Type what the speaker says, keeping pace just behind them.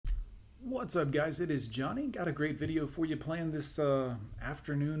What's up, guys? It is Johnny. Got a great video for you planned this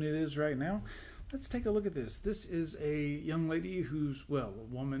afternoon. It is right now. Let's take a look at this. This is a young lady who's, well, a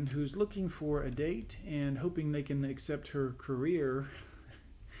woman who's looking for a date and hoping they can accept her career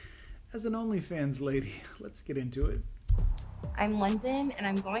as an OnlyFans lady. Let's get into it. I'm London and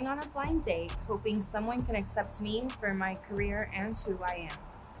I'm going on a blind date, hoping someone can accept me for my career and who I am.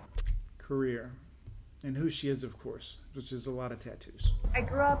 Career. And who she is, of course, which is a lot of tattoos. I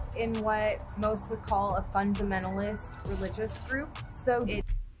grew up in what most would call a fundamentalist religious group, so it...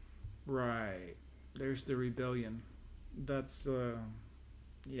 Right. There's the rebellion. That's,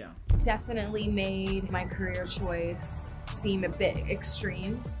 yeah. definitely made my career choice seem a bit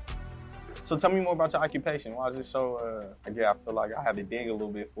extreme. So tell me more about your occupation. Why is it so, I feel like I had to dig a little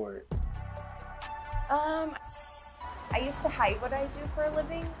bit for it. I used to hide what I do for a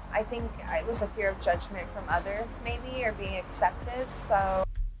living. I think it was a fear of judgment from others, maybe, or being accepted, so...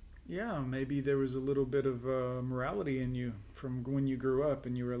 Yeah, maybe there was a little bit of morality in you from when you grew up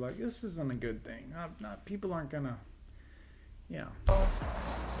and you were like, this isn't a good thing. People aren't gonna... Yeah.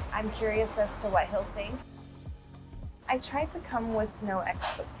 I'm curious as to what he'll think. I tried to come with no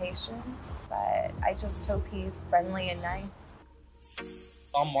expectations, but I just hope he's friendly and nice.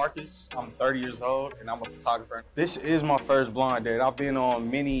 I'm Marcus, I'm 30 years old, and I'm a photographer. This is my first blind date. I've been on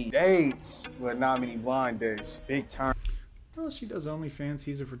many dates, but not many blind dates. Big turn. Well, she does OnlyFans.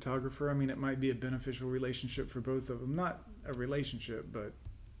 He's a photographer. I mean, it might be a beneficial relationship for both of them. Not a relationship, but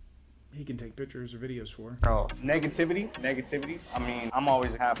he can take pictures or videos for her. Oh, negativity. I mean, I'm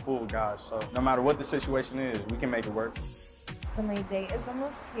always half full, guys, so no matter what the situation is, we can make it work. So my date is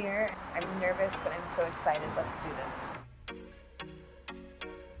almost here. I'm nervous, but I'm so excited. Let's do this.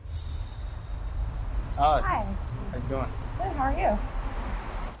 Hi. Hi. How you doing? Good, how are you?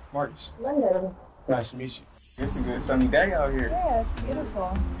 Marcus. London. Nice to meet you. It's a good sunny day out here. Yeah, it's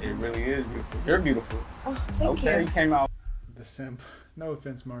beautiful. It really is beautiful. You're beautiful. Oh, thank Okay, you. you came out The simp. No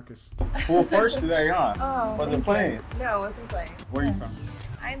offense, Marcus. full first today, huh? Oh, Wasn't thank playing. you. No, I wasn't playing. Where are you from?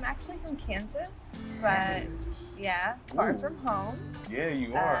 I'm actually from Kansas, but yeah, far Ooh. from home. Yeah,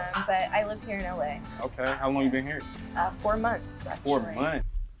 you are. But I live here in LA. Okay, how long you been here? 4 months, actually. 4 months.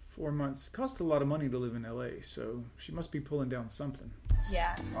 4 months. Costs a lot of money to live in LA, so she must be pulling down something.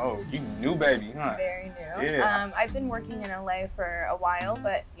 Yeah, Oh, you new baby, huh? very new. Yeah. I've been working in LA for a while,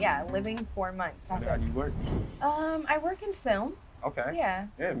 but yeah, living 4 months. How do you work? I work in film. Okay. Yeah.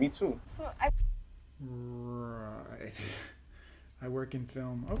 Yeah, me too. So I Right. I work in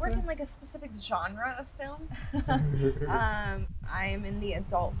film. work Okay. in like a specific genre of films. I am in the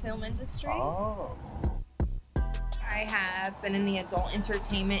adult film industry. Oh. I have been in the adult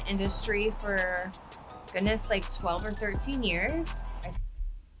entertainment industry for, goodness, like 12 or 13 years.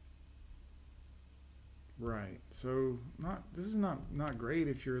 Right. So this is not great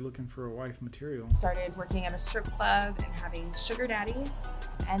if you're looking for a wife material. Started working at a strip club and having sugar daddies,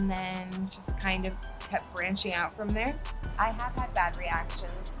 and then just kind of kept branching out from there. I have had bad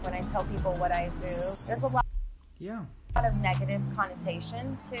reactions when I tell people what I do. There's a lot Yeah. of negative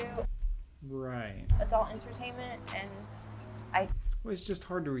connotation to Right. adult entertainment, and Well, it's just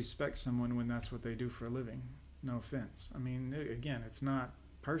hard to respect someone when that's what they do for a living. No offense. I mean, again, it's not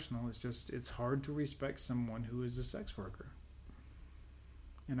personal. It's just, it's hard to respect someone who is a sex worker.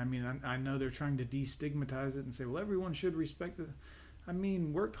 And I mean, I know they're trying to destigmatize it and say, well, everyone should respect it. I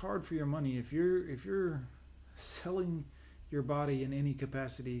mean, work hard for your money. If you're selling your body in any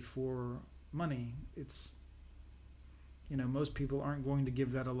capacity for money, it's, you know, most people aren't going to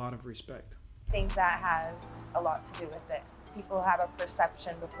give that a lot of respect. I think that has a lot to do with it. People have a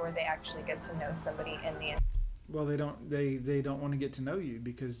perception before they actually get to know somebody in the industry. Well, they don't want to get to know you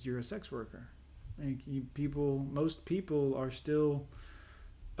because you're a sex worker. Like most people are still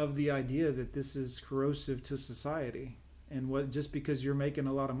of the idea that this is corrosive to society, and just because you're making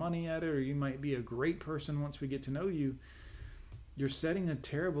a lot of money at it, or you might be a great person once we get to know you, you're setting a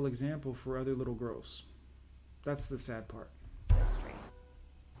terrible example for other little girls. That's the sad part.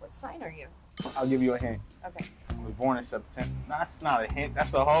 What sign are you? I'll give you a hint. Okay. I was born in September. No, that's not a hint. That's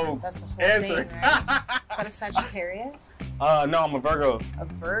the whole That's the whole answer. thing, right? Is that a Sagittarius? No, I'm a Virgo. A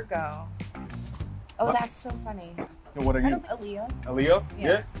Virgo. Oh, What? that's so funny. And what are I you? don't a Leo. A Leo?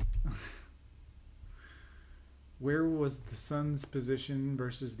 Yeah. Where was the sun's position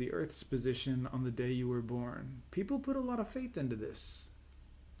versus the earth's position on the day you were born? People put a lot of faith into this.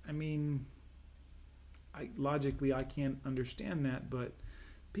 I mean, logically, I can't understand that, but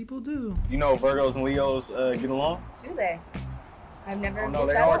people do. You know Virgos and Leos get along? Do they? I've never. Oh, no, looked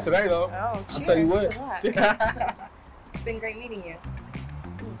they that are up. today, though. Oh, I'll cheers tell you to what. that. It's been great meeting you.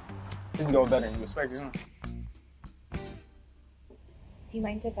 This is going better than you expected, huh? Do you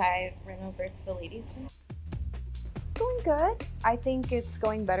mind if I run over to the ladies' room? It's going good. I think it's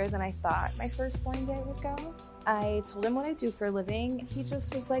going better than I thought my first blind date would go. I told him what I do for a living. He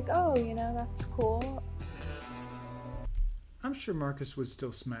just was like, oh, you know, that's cool. I'm sure Marcus would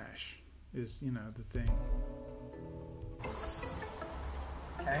still smash, is, you know, the thing.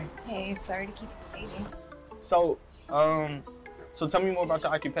 Okay. Hey, sorry to keep you waiting. So tell me more about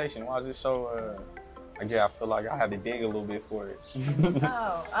your occupation. Why is it so, I feel like I had to dig a little bit for it.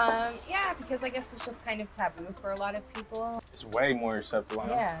 Yeah, because I guess it's just kind of taboo for a lot of people. It's way more acceptable.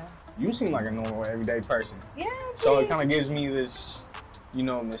 Yeah. You seem like a normal, everyday person. Yeah. So it kind of gives me this, you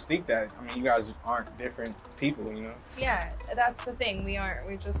know, mystique that, I mean, you guys aren't different people, you know? Yeah, that's the thing.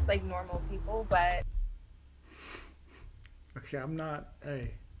 We're just like normal people, but Okay, I'm not,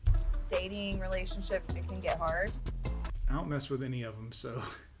 hey, dating, relationships, it can get hard. I don't mess with any of them, so,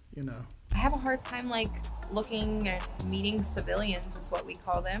 you know. I have a hard time like looking and meeting civilians is what we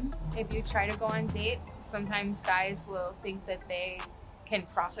call them. If you try to go on dates, sometimes guys will think that they can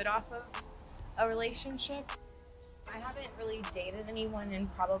profit off of a relationship. I haven't really dated anyone in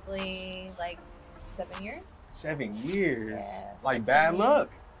probably like 7 years. 7 years? Yeah, like 6, bad 7 luck.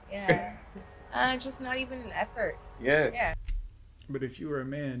 years. Yeah. Just not even an effort. Yeah. Yeah. But if you were a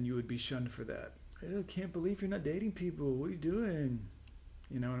man, you would be shunned for that. I can't believe you're not dating people. What are you doing?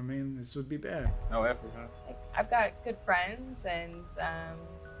 You know what I mean? This would be bad. No effort, huh? Like, I've got good friends and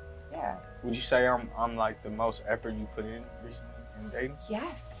yeah. Would you say I'm like the most effort you put in recently in dating?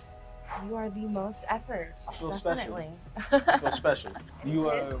 Yes. You are the most effort. I feel Definitely. special. I feel special. You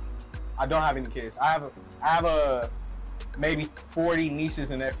Kids? I don't have any kids. I have a maybe 40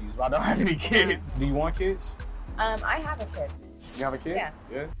 nieces and nephews, but I don't have any kids. Do you want kids? I have a kid. You have a kid? Yeah.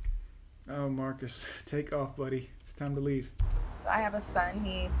 Yeah. Oh, Marcus, take off, buddy. It's time to leave. So I have a son,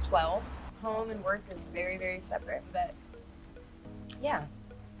 he's 12. Home and work is very, very separate, but yeah.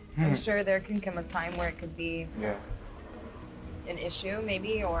 I'm sure there can come a time where it could be an issue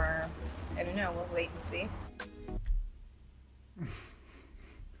maybe, or I don't know, we'll wait and see.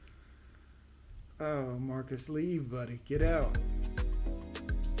 Oh, Marcus, leave, buddy. Get out.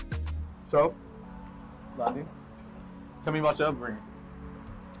 So, Lottie, tell me about your upbringing.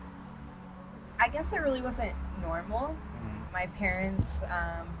 I guess it really wasn't normal. My parents,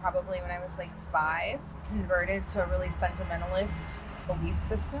 probably when I was like 5, converted to a really fundamentalist belief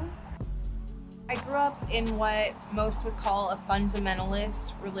system. I grew up in what most would call a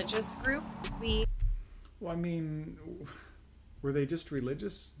fundamentalist religious group. Well, I mean, were they just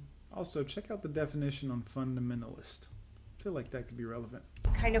religious? Also, check out the definition on fundamentalist. I feel like that could be relevant.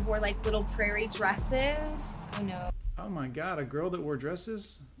 Kind of wore like little prairie dresses, you know. Oh my God, a girl that wore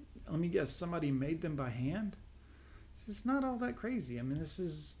dresses? Let me guess, somebody made them by hand? This is not all that crazy. I mean, this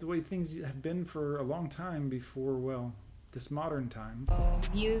is the way things have been for a long time before, well, this modern time. No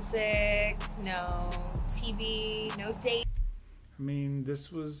music, no TV, no date. I mean,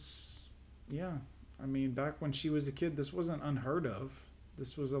 this was, yeah. I mean, back when she was a kid, this wasn't unheard of.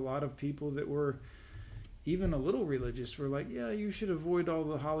 This was a lot of people that were even a little religious were like, yeah, you should avoid all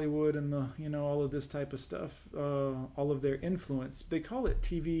the Hollywood and the, you know, all of this type of stuff, all of their influence. They call it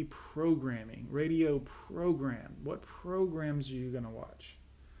TV programming, radio program. What programs are you going to watch?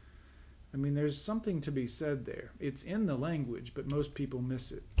 I mean, there's something to be said there. It's in the language, but most people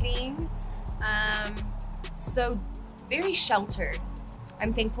miss it. So very sheltered.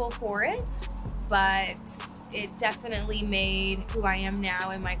 I'm thankful for it, but it definitely made who I am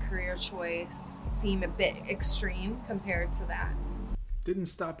now in my career choice seem a bit extreme compared to that. Didn't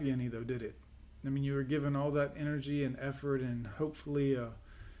stop you any though, did it? I mean, you were given all that energy and effort and hopefully a,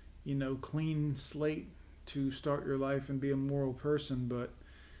 you know, clean slate to start your life and be a moral person, but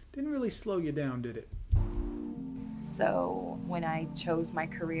didn't really slow you down, did it? So when I chose my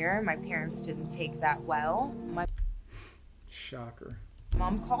career, my parents didn't take that well. My Shocker.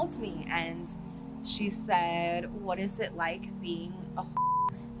 mom called me and she said, what is it like being a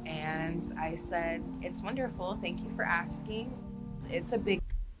whore? And I said, it's wonderful. Thank you for asking. It's a big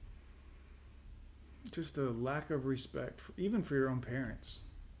Just a lack of respect, even for your own parents.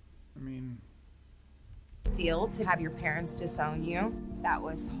 I mean, deal to have your parents disown you. That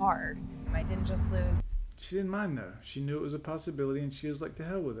was hard. I didn't just lose she didn't mind though. She knew it was a possibility and she was like, to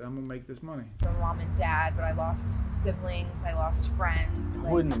hell with it. I'm going to make this money. from mom and dad, but I lost siblings. I lost friends. I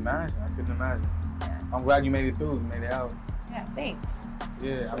couldn't imagine. Yeah. I'm glad you made it through. You made it out. Yeah, thanks.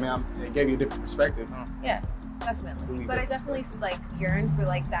 Yeah, I mean, it gave you a different perspective, huh? Yeah, definitely. Really But I different definitely like yearn for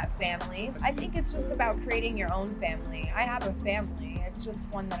like that family. I think it's just about creating your own family. I have a family. It's just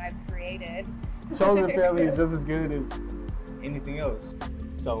one that I've created. Chosen family is just as good as anything else.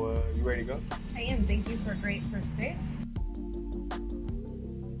 So, you ready to go? I am. Thank you for a great first date.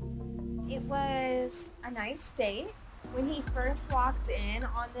 It was a nice date. When he first walked in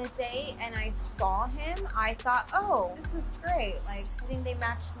on the date and I saw him, I thought, oh, this is great. Like, I think they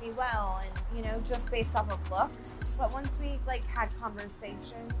matched me well, and, you know, just based off of looks. But once we, like, had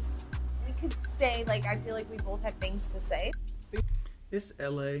conversations, we could stay, like, I feel like we both had things to say. It's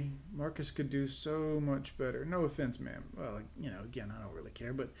LA. Marcus could do so much better. No offense, ma'am. Well, you know, again, I don't really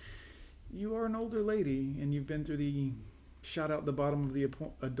care, but you are an older lady and you've been through the shot out the bottom of the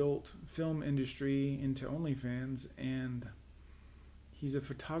adult film industry into OnlyFans, and he's a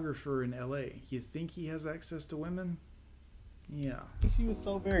photographer in LA. You think he has access to women? Yeah. She was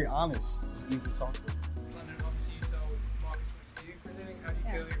so very honest. It was easy to talk to. How do you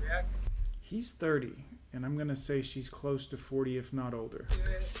feel he reacted? He's 30, and I'm going to say she's close to 40, if not older.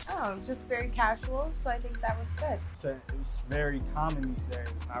 Oh, just very casual, so I think that was good. So it was very common these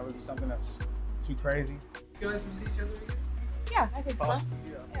days. Not really something that's too crazy. You guys will see each other again? Yeah, I think so.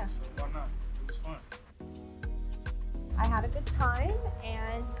 Yeah. So why not? It was fun. I had a good time,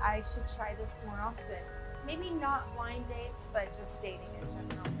 and I should try this more often. Maybe not blind dates, but just dating in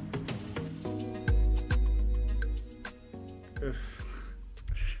general.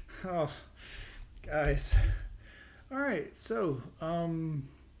 Oh, guys. All right, so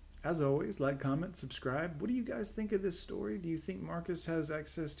as always, like, comment, subscribe. What do you guys think of this story? Do you think Marcus has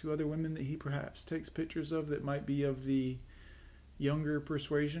access to other women that he perhaps takes pictures of that might be of the younger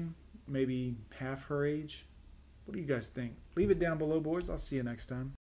persuasion, maybe half her age? What do you guys think? Leave it down below, boys. I'll see you next time.